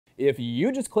If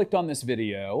you just clicked on this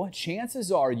video,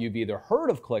 chances are you've either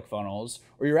heard of Clickfunnels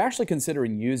or you're actually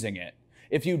considering using it.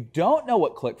 If you don't know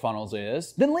what Clickfunnels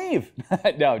is, then leave.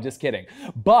 No, just kidding.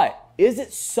 But is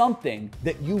it something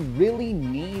that you really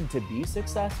need to be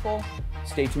successful?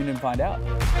 Stay tuned and find out.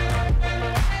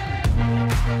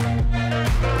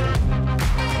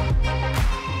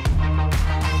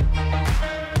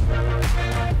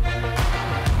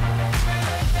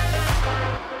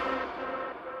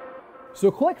 So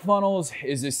Clickfunnels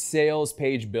is a sales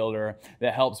page builder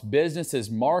that helps businesses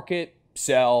market,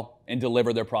 sell, and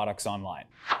deliver their products online.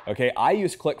 Okay, I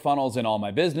use Clickfunnels in all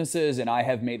my businesses and I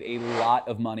have made a lot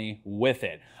of money with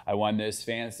it. I won this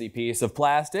fancy piece of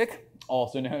plastic,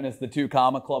 also known as the 2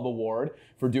 Comma Club Award,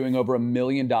 for doing over $1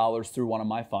 million through one of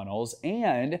my funnels.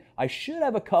 And I should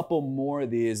have a couple more of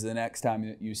these the next time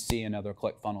that you see another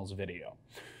Clickfunnels video.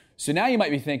 So now you might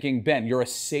be thinking, Ben, you're a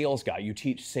sales guy, you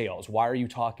teach sales. Why are you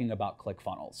talking about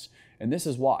Clickfunnels? And this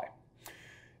is why.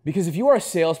 Because if you are a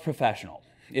sales professional,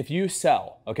 if you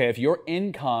sell, okay, if your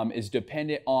income is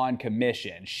dependent on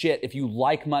commission, if you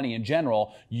like money in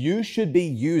general, you should be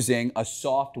using a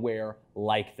software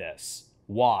like this.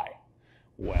 Why?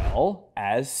 Well,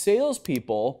 as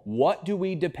salespeople, what do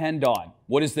we depend on?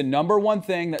 What is the number one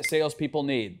thing that salespeople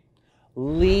need?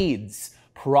 Leads.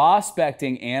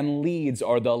 Prospecting and leads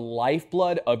are the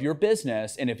lifeblood of your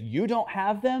business, and if you don't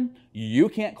have them, you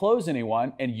can't close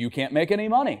anyone and you can't make any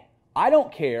money. I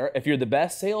don't care if you're the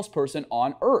best salesperson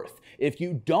on earth. If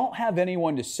you don't have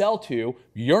anyone to sell to,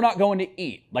 you're not going to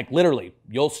eat. Like literally,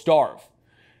 you'll starve.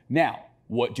 Now,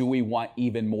 what do we want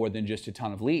even more than just a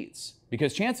ton of leads?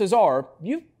 Because chances are,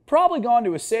 you've probably gone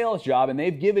to a sales job and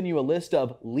they've given you a list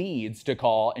of leads to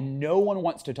call and no one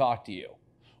wants to talk to you.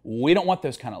 We don't want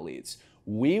those kind of leads.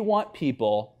 We want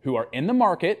people who are in the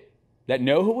market, that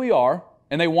know who we are,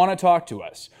 and they want to talk to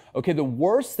us. Okay, the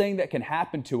worst thing that can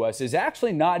happen to us is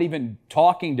actually not even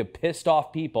talking to pissed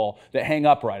off people that hang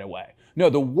up right away. No,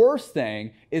 the worst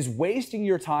thing is wasting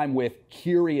your time with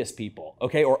curious people,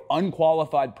 okay, or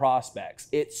unqualified prospects.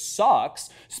 It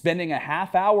sucks spending a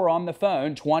half hour on the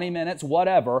phone, 20 minutes,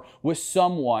 whatever, with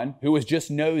someone who is just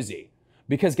nosy.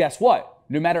 Because guess what?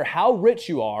 No matter how rich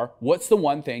you are, what's the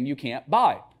one thing you can't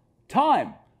buy?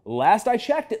 Time. Last I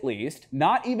checked at least,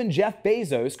 not even Jeff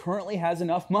Bezos currently has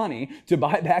enough money to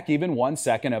buy back even 1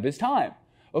 second of his time.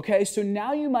 Okay, so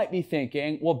now you might be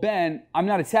thinking, well, Ben, I'm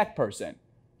not a tech person.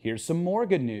 Here's some more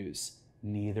good news.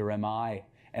 Neither am I.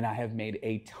 And I have made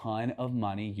a ton of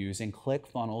money using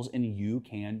Clickfunnels, and you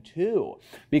can too.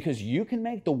 Because you can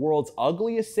make the world's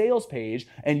ugliest sales page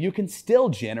and you can still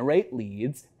generate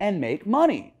leads and make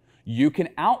money. You can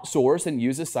outsource and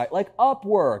use a site like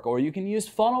Upwork, or you can use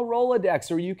Funnel Rolodex,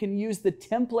 or you can use the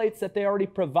templates that they already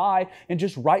provide and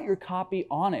just write your copy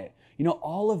on it. You know,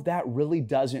 all of that really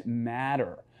doesn't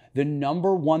matter. The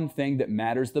number one thing that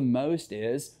matters the most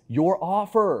is your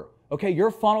offer. Okay, your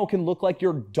funnel can look like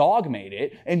your dog made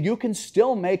it, and you can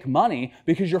still make money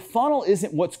because your funnel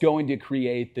isn't what's going to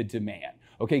create the demand.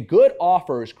 Okay, good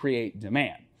offers create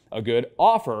demand. A good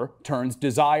offer turns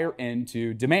desire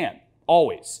into demand,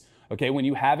 always. Okay, when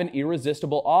you have an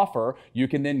irresistible offer, you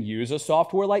can then use a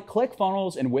software like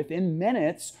Clickfunnels, and within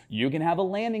minutes, you can have a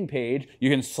landing page, you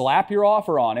can slap your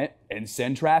offer on it and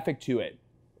send traffic to it.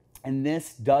 And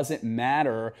this doesn't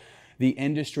matter the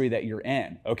industry that you're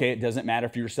in, okay? It doesn't matter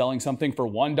if you're selling something for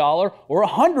 $1 or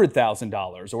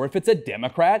 $100,000, or if it's a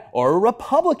Democrat or a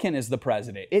Republican is the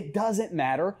president. It doesn't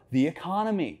matter the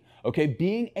economy, okay?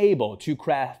 Being able to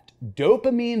craft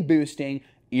dopamine boosting,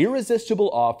 irresistible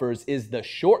offers is the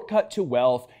shortcut to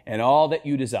wealth and all that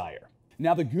you desire.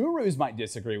 Now, the gurus might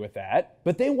disagree with that,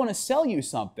 but they want to sell you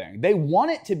something. They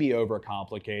want it to be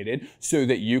overcomplicated so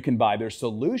that you can buy their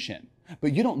solution.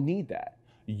 But you don't need that.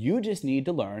 You just need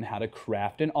to learn how to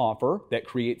craft an offer that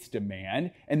creates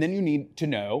demand, and then you need to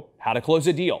know how to close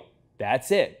a deal.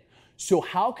 That's it. So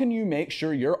how can you make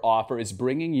sure your offer is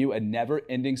bringing you a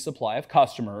never-ending supply of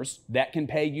customers that can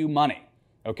pay you money?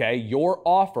 Okay, your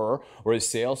offer, or as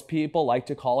salespeople like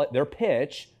to call it, their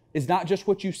pitch, is not just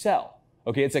what you sell.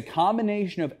 Okay, it's a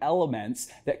combination of elements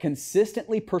that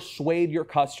consistently persuade your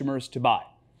customers to buy.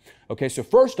 Okay, so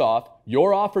first off,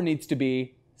 your offer needs to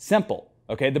be simple.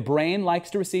 Okay, the brain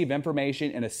likes to receive information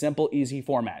in a simple, easy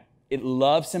format. It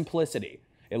loves simplicity.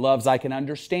 It loves I can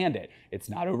understand it.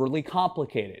 It's not overly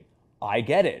complicated. I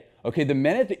get it. Okay, the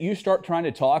minute that you start trying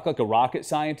to talk like a rocket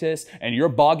scientist and you're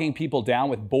bogging people down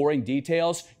with boring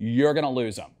details, you're gonna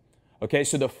lose them. Okay,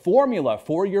 so the formula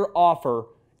for your offer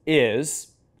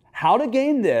is how to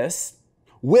gain this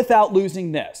without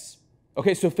losing this.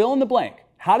 Okay, so fill in the blank.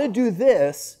 How to do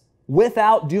this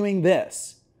without doing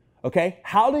this. Okay,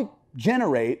 how to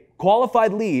generate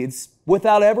qualified leads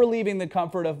without ever leaving the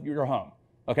comfort of your home,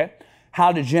 okay?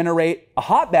 How to generate a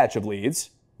hot batch of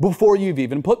leads before you've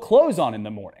even put clothes on in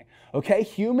the morning, okay?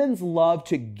 Humans love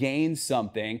to gain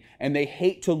something and they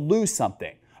hate to lose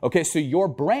something, okay? So your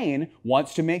brain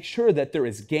wants to make sure that there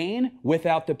is gain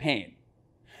without the pain.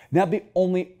 Now, the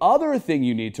only other thing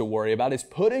you need to worry about is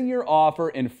putting your offer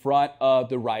in front of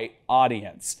the right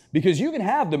audience, because you can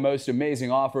have the most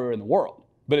amazing offer in the world,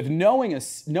 but if no one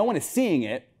is seeing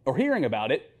it or hearing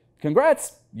about it,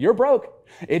 congrats, you're broke.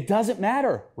 It doesn't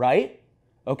matter, right?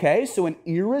 Okay, so an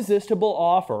irresistible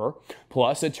offer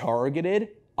plus a targeted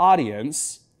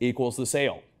audience equals the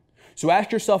sale. So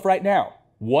ask yourself right now,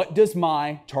 what does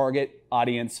my target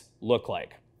audience look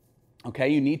like? Okay,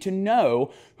 you need to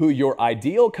know who your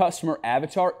ideal customer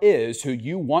avatar is, who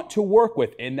you want to work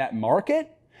with in that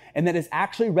market, and that is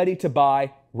actually ready to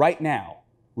buy right now.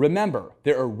 Remember,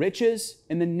 there are riches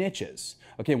in the niches.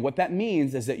 Okay, what that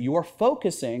means is that you are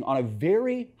focusing on a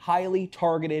very highly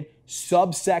targeted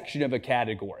subsection of a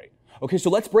category. Okay, so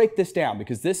let's break this down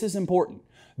because this is important.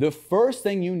 The first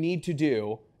thing you need to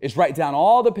do is write down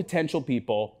all the potential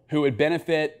people who would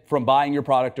benefit from buying your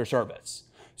product or service.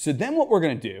 So then what we're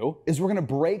going to do is we're going to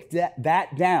break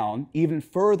that down even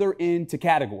further into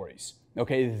categories.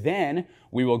 Okay, then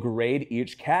we will grade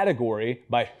each category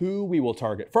by who we will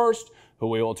target first, who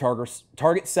we will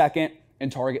target second,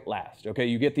 and target last. Okay,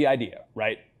 you get the idea,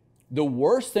 right? The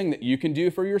worst thing that you can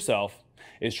do for yourself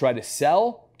is try to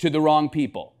sell to the wrong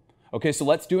people. Okay, so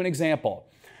let's do an example.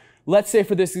 Let's say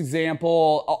for this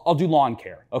example, I'll do lawn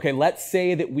care. Okay, let's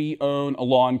say that we own a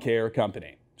lawn care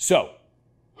company. So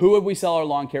who would we sell our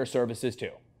lawn care services to?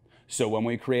 So when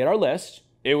we create our list,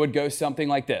 it would go something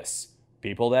like this.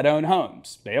 People that own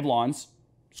homes, they have lawns,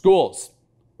 schools,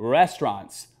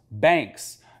 restaurants,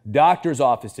 banks, doctor's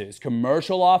offices,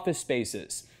 commercial office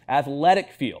spaces,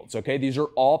 athletic fields, okay? These are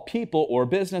all people or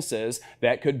businesses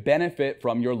that could benefit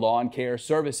from your lawn care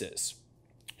services.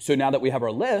 So now that we have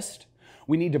our list,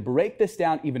 we need to break this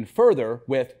down even further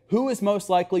with who is most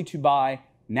likely to buy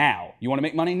now. You want to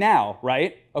make money now,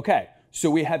 right? Okay. So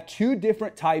we have two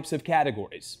different types of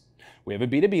categories. We have a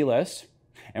B2B list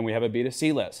and we have a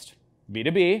B2C list.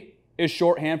 B2B is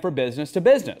shorthand for business to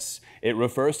business. It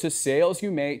refers to sales you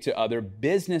make to other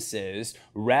businesses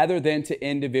rather than to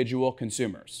individual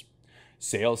consumers.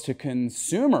 Sales to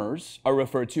consumers are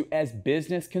referred to as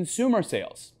business consumer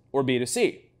sales, or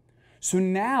B2C. So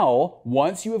now,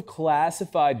 once you have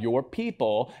classified your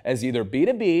people as either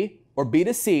B2B or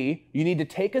B2C, you need to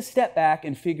take a step back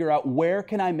and figure out, where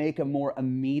can I make a more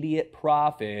immediate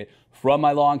profit from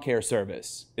my lawn care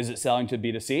service? Is it selling to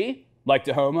B2C, like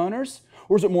to homeowners?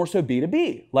 Or is it more so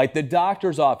B2B, like the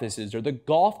doctor's offices or the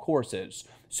golf courses?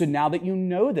 So now that you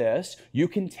know this, you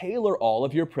can tailor all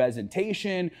of your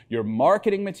presentation, your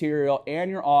marketing material,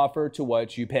 and your offer to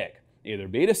what you pick, either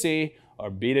B2C or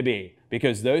B2B,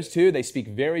 because those two, they speak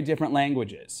very different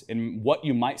languages. And what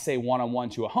you might say one-on-one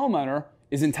to a homeowner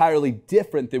is entirely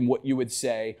different than what you would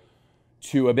say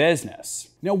to a business.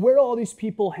 Now, where do all these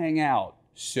people hang out?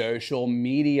 Social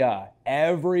media.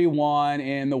 Everyone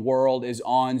in the world is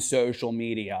on social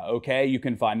media, okay? You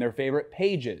can find their favorite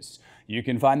pages. You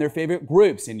can find their favorite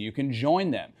groups and you can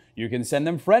join them. You can send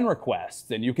them friend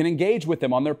requests and you can engage with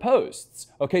them on their posts.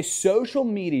 Okay, social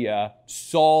media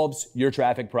solves your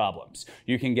traffic problems.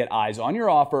 You can get eyes on your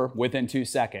offer within 2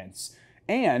 seconds.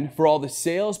 And for all the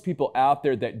salespeople out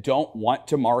there that don't want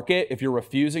to market, if you're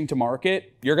refusing to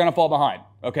market, you're gonna fall behind,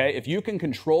 okay? If you can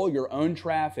control your own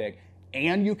traffic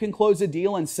and you can close a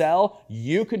deal and sell,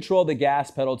 you control the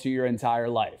gas pedal to your entire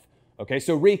life. Okay,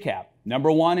 so recap. Number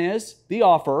 1 is the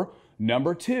offer.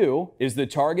 Number 2 is the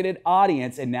targeted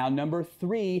audience. And now number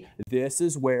 3, this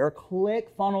is where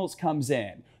Clickfunnels comes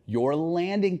in. Your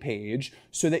landing page,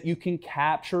 so that you can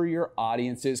capture your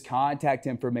audience's contact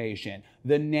information,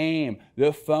 the name,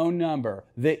 the phone number,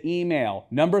 the email.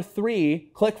 Number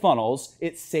 3, Clickfunnels,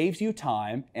 it saves you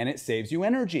time and it saves you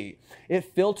energy. It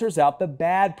filters out the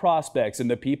bad prospects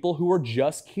and the people who are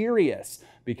just curious.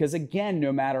 Because again,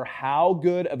 no matter how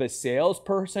good of a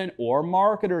salesperson or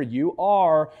marketer you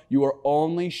are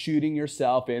only shooting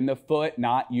yourself in the foot,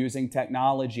 not using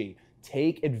technology.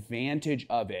 Take advantage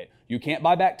of it. You can't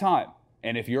buy back time.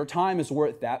 And if your time is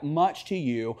worth that much to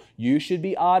you, you should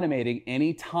be automating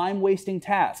any time-wasting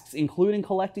tasks, including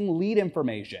collecting lead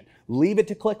information. Leave it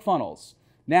to Clickfunnels.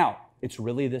 Now, it's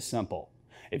really this simple.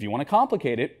 If you want to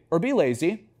complicate it or be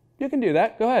lazy, you can do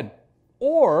that. Go ahead.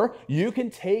 Or you can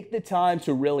take the time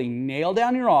to really nail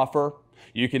down your offer.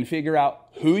 You can figure out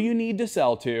who you need to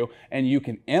sell to, and you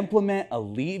can implement a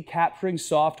lead capturing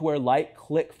software like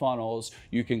Clickfunnels.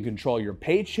 You can control your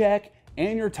paycheck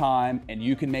and your time, and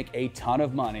you can make a ton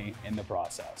of money in the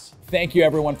process. Thank you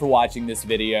everyone for watching this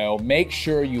video. Make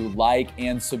sure you like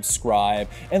and subscribe,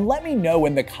 and let me know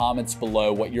in the comments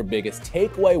below what your biggest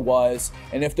takeaway was,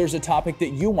 and if there's a topic that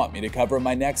you want me to cover in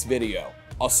my next video.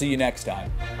 I'll see you next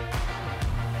time.